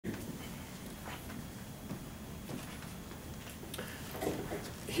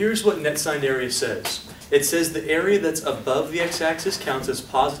here's what net signed area says. It says the area that's above the x-axis counts as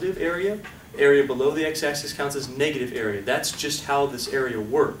positive area. Area below the x-axis counts as negative area. That's just how this area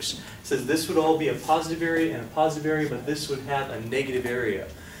works. It says this would all be a positive area and a positive area, but this would have a negative area.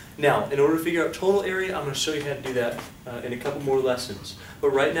 Now, in order to figure out total area, I'm going to show you how to do that in a couple more lessons.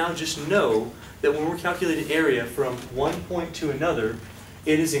 But right now, just know that when we're calculating area from one point to another,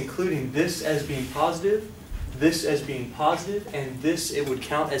 it is including this as being positive, this as being positive, and this it would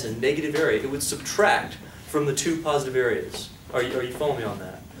count as a negative area. It would subtract from the two positive areas. Are you following me on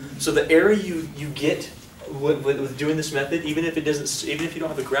that? So the area you get with doing this method, even if you don't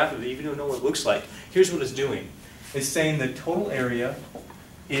have a graph of it, even if you don't know what it looks like, here's what it's doing. It's saying the total area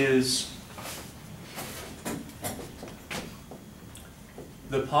is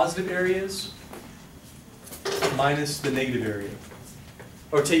the positive areas minus the negative area.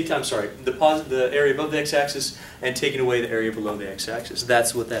 Or I'm sorry, the area above the x-axis and taking away the area below the x-axis.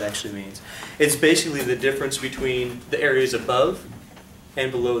 That's what that actually means. It's basically the difference between the areas above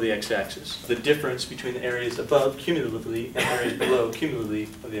and below the x-axis. The difference between the areas above cumulatively and areas below cumulatively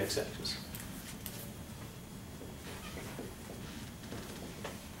of the x-axis.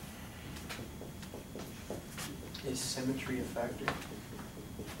 Is symmetry a factor?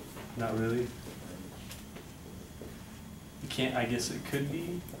 Not really. You can't, I guess it could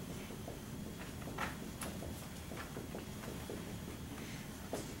be.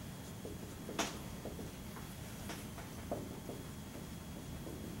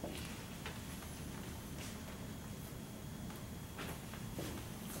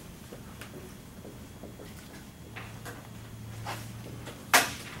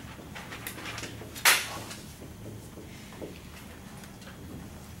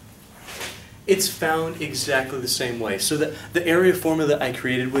 It's found exactly the same way. So the area formula that I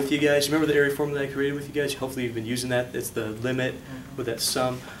created with you guys, remember the area formula that I created with you guys? Hopefully you've been using that. It's the limit with that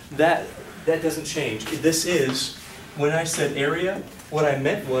sum. That doesn't change. This is, when I said area, what I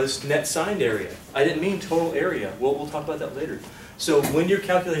meant was net signed area. I didn't mean total area. Well, we'll talk about that later. So when you're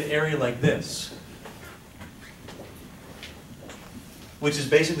calculating area like this, which is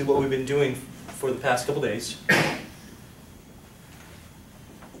basically what we've been doing for the past couple days,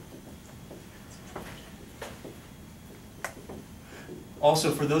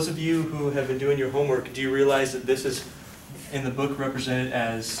 also, for those of you who have been doing your homework, do you realize that this is in the book represented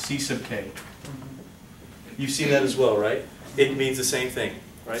as C sub k? You've seen that as well, right? It means the same thing,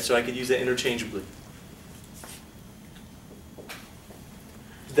 right? So I could use that interchangeably.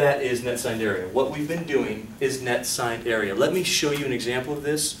 That is net signed area. What we've been doing is net signed area. Let me show you an example of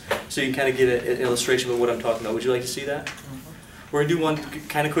this so you kind of get an illustration of what I'm talking about. Would you like to see that? We're going to do one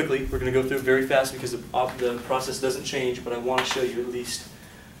kind of quickly. We're going to go through it very fast because the process doesn't change, but I want to show you at least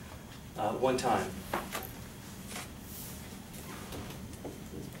one time.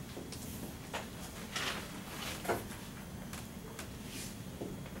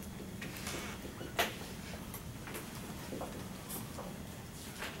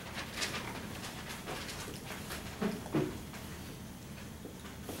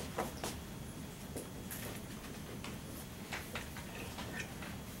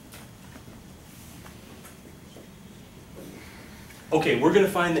 Okay, we're going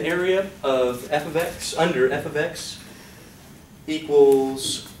to find the area of f of x under f of x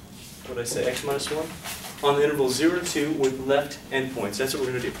equals, what did I say, x minus 1? On the interval 0 to 2 with left endpoints. That's what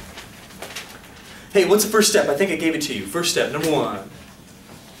we're going to do. Hey, what's the first step? I think I gave it to you. First step, number 1.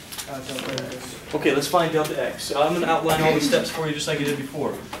 Delta x. Okay, let's find delta x. So I'm going to outline all the steps for you just like I did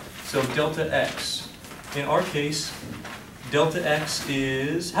before. So delta x. In our case, delta x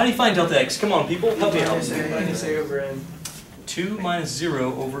is... How do you find delta x? Come on, people, help me out. Minus a over n. 2 minus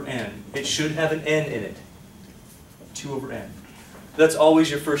 0 over n. It should have an n in it. 2 over n. That's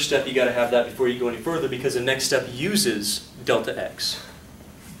always your first step. You got to have that before you go any further because the next step uses delta x.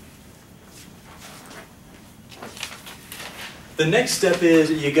 The next step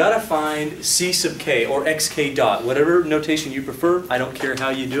is you got to find c sub k or xk dot, whatever notation you prefer. I don't care how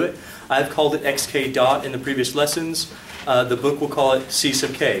you do it. I've called it xk dot in the previous lessons. The book will call it c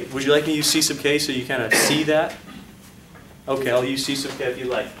sub k. Would you like me to use c sub k so you kind of see that? Okay, I'll use c sub k if you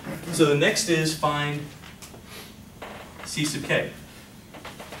like. So the next is find c sub k.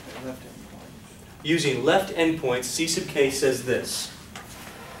 Left endpoint. Using left endpoints, c sub k says this.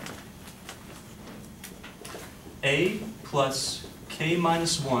 A plus k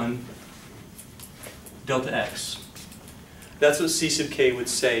minus 1 delta x. That's what c sub k would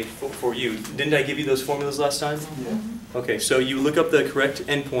say for you. Didn't I give you those formulas last time? Yeah. Okay, so you look up the correct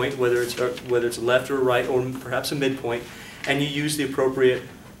endpoint, whether it's left or right, or perhaps a midpoint, and you use the appropriate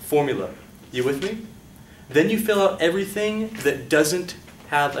formula. You with me? Then you fill out everything that doesn't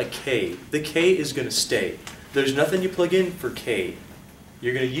have a k. The k is going to stay. There's nothing you plug in for k.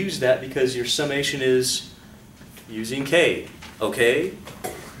 You're going to use that because your summation is using k. Okay?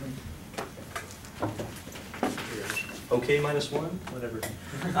 Okay minus 1? Whatever.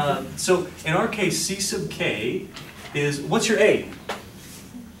 So in our case, c sub k is, what's your a?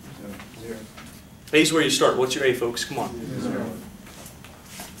 0. A is where you start. What's your a, folks? Come on. 0.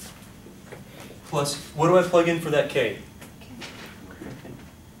 Plus, what do I plug in for that k?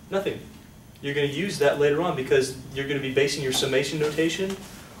 Nothing. You're going to use that later on because you're going to be basing your summation notation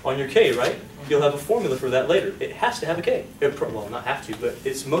on your k, right? You'll have a formula for that later. It has to have a k. Well, not have to, but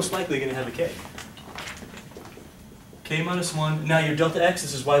it's most likely going to have a k. K minus 1. Now your delta x,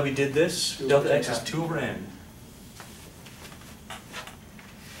 this is why we did this. Delta x is 2 over n.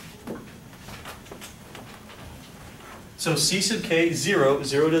 So c sub k, 0.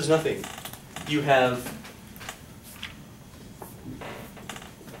 0 does nothing. You have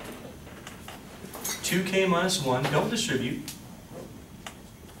 2k minus 1, don't distribute,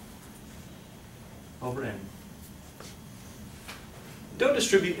 over n. Don't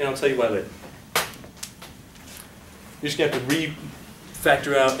distribute, and I'll tell you why later. You're just going to have to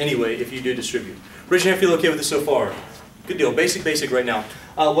re-factor out anyway if you do distribute. Raise your hand if you feel okay with this so far. Good deal. Basic, basic right now.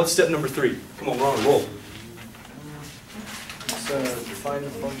 What's step number 3? Come on, we're on a roll. Define the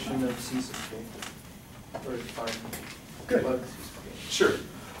function of c sub k. Or define. Good. Plug c sub k. Sure.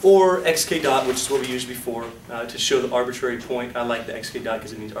 Or xk dot, which is what we used before, to show the arbitrary point. I like the xk dot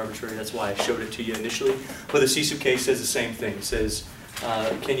because it means arbitrary. That's why I showed it to you initially. But the c sub k says the same thing. It says,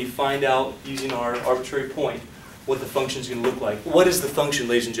 can you find out, using our arbitrary point, what the function is going to look like? What is the function,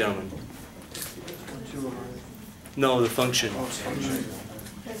 ladies and gentlemen? 2 over. No, the function. Oh, function.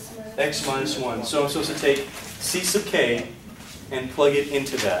 X minus 1. So I'm supposed to take c sub k and plug it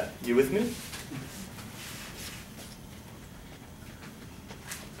into that. You with me?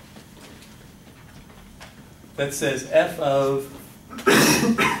 That says f of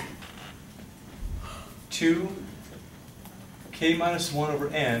 2 k minus 1 over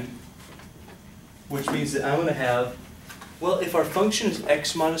n, which means that I'm going to have, well, if our function is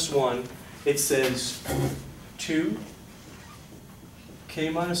x minus 1, it says 2 k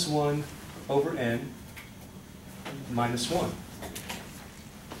minus 1 over n minus 1.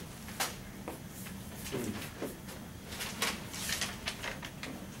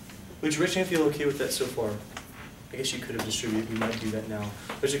 Would you raise your hand if you feel okay with that so far? I guess you could have distributed. We might do that now.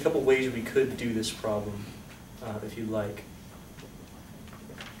 There's a couple ways we could do this problem, if you like.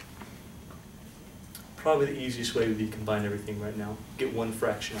 Probably the easiest way would be to combine everything right now. Get one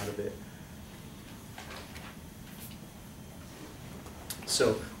fraction out of it.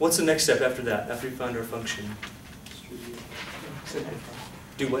 So, what's the next step after that, after we find our function?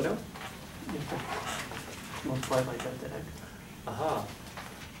 Do what now? Multiply by delta x. Aha.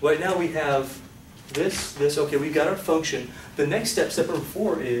 Right now we have this, okay, we've got our function. The next step, step number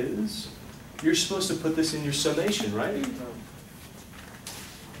 4, is you're supposed to put this in your summation, right?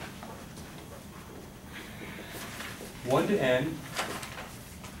 1 to n.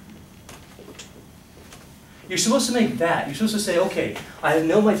 You're supposed to make that. You're supposed to say, okay, I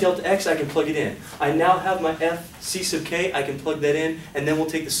know my delta x, I can plug it in. I now have my f c sub k, I can plug that in, and then we'll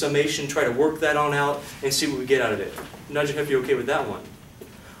take the summation, try to work that on out, and see what we get out of it. Nudge your head if you're okay with that one.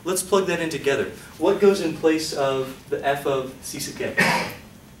 Let's plug that in together. What goes in place of the f of c sub k?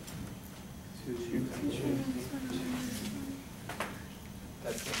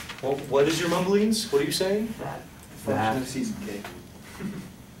 Well, what is your mumblings? What are you saying? That. Function of c sub k.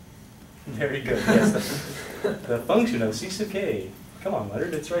 Very good. Yes, the function of c sub k. Come on,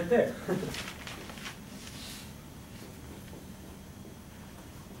 Leonard, it's right there.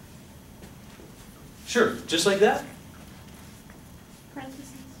 Sure, just like that. Parentheses.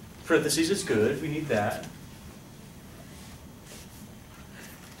 Parentheses is good. We need that.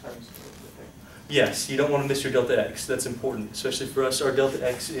 Times Yes, you don't want to miss your delta x. That's important, especially for us. Our delta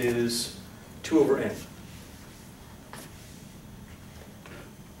x is 2 over n.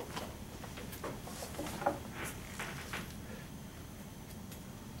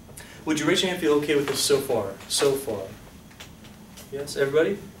 Would you raise your hand if you're okay with this so far? So far. Yes,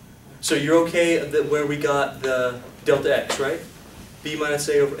 everybody? So you're okay that where we got the delta x, right? B minus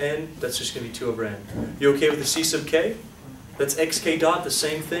a over n, that's just going to be 2 over n. You okay with the c sub k? That's xk dot, the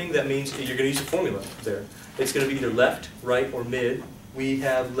same thing. That means you're going to use a formula there. It's going to be either left, right, or mid. We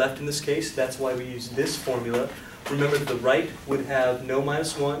have left in this case. That's why we use this formula. Remember that the right would have no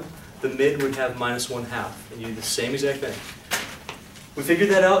minus 1. The mid would have minus 1/2. And you do the same exact thing. We figured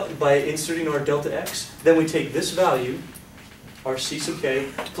that out by inserting our delta x. Then we take this value, our c sub k,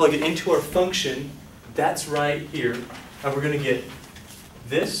 plug it into our function. That's right here. And we're going to get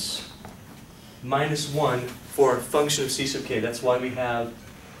this minus 1 for a function of c sub k. That's why we have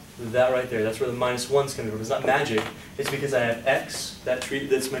that right there. That's where the minus 1's coming from. It's not magic. It's that's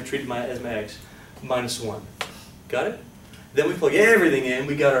treated as my x, minus 1. Got it? Then we plug everything in.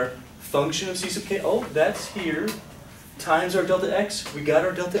 We got our function of c sub k. Oh, that's here. Times our delta x. We got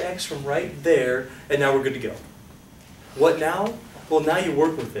our delta x from right there, and now we're good to go. What now? Well, now you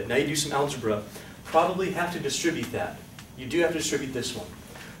work with it. Now you do some algebra. Probably have to distribute that. You do have to distribute this one.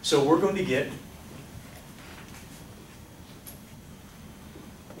 So we're going to get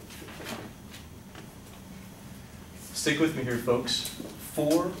stick with me here, folks.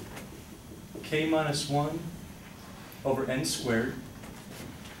 4k minus 1 over n squared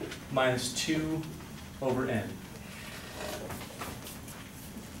minus 2 over n.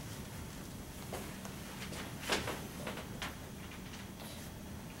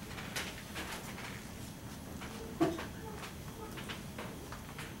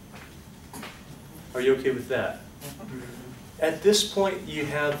 Are you okay with that? At this point, you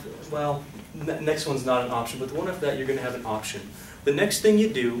have, well, next one's not an option, but the one after that, you're going to have an option. The next thing you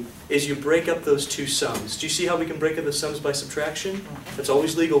do is you break up those two sums. Do you see how we can break up the sums by subtraction? That's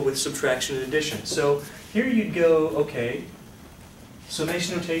always legal with subtraction and addition. So here you'd go, okay,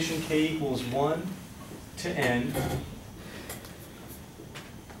 summation notation k equals 1 to n.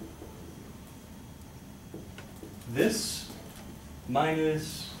 This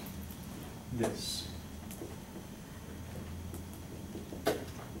minus this.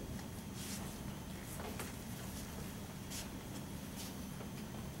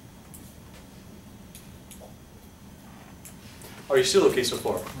 Are you still okay so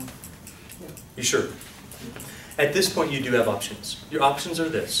far? You sure? At this point, you do have options. Your options are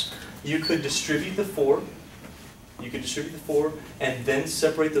this. You could distribute the 4. You could distribute the 4 and then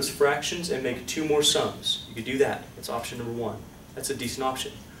separate those fractions and make 2 more sums. You could do that. That's option number 1. That's a decent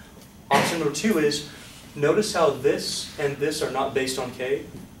option. Option number 2 is, notice how this and this are not based on k.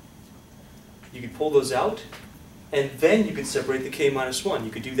 You could pull those out, and then you could separate the k minus 1. You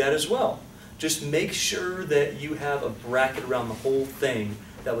could do that as well. Just make sure that you have a bracket around the whole thing,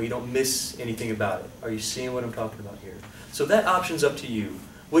 that way you don't miss anything about it. Are you seeing what I'm talking about here? So that option's up to you.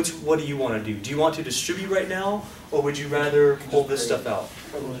 What do you want to do? Do you want to distribute right now, or would you rather pull this stuff out?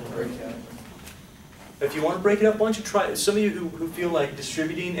 If you want to break it up, why don't you try it? Some of you who feel like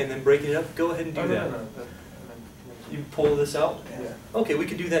distributing and then breaking it up, go ahead and do that. You pull this out? Yeah. Okay, we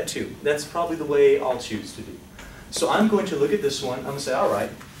can do that too. That's probably the way I'll choose to do. So I'm going to look at this one. I'm going to say, all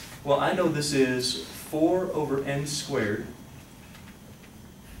right, well, I know this is 4 over n squared.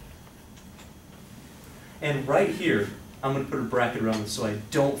 And right here, I'm going to put a bracket around this so I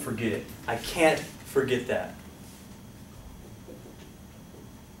don't forget it. I can't forget that.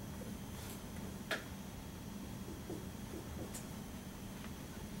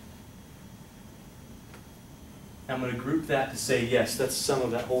 I'm going to group that to say, yes, that's the sum of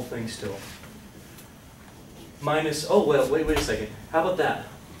that whole thing still. Minus, oh, well, wait a second. How about that?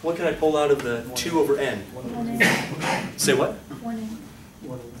 What can I pull out of the 2 over n? 1n. Say what? 1n.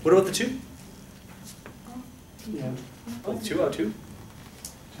 What about the 2? Yeah. Oh, 2 out of 2?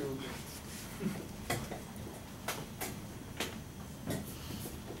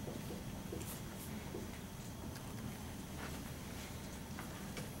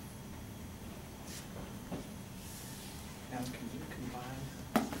 Now, can you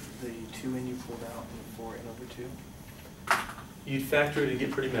combine the 2n you pulled out and the 4n over 2? You'd factor it and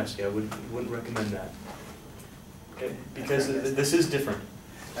get pretty messy. I wouldn't recommend that. Okay? Because this is different.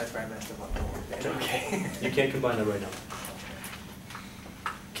 That's where I messed up on the word. Okay. You can't combine that right now.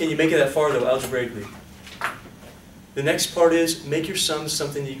 Can you make it that far, though, algebraically? The next part is make your sums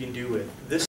something you can do with. This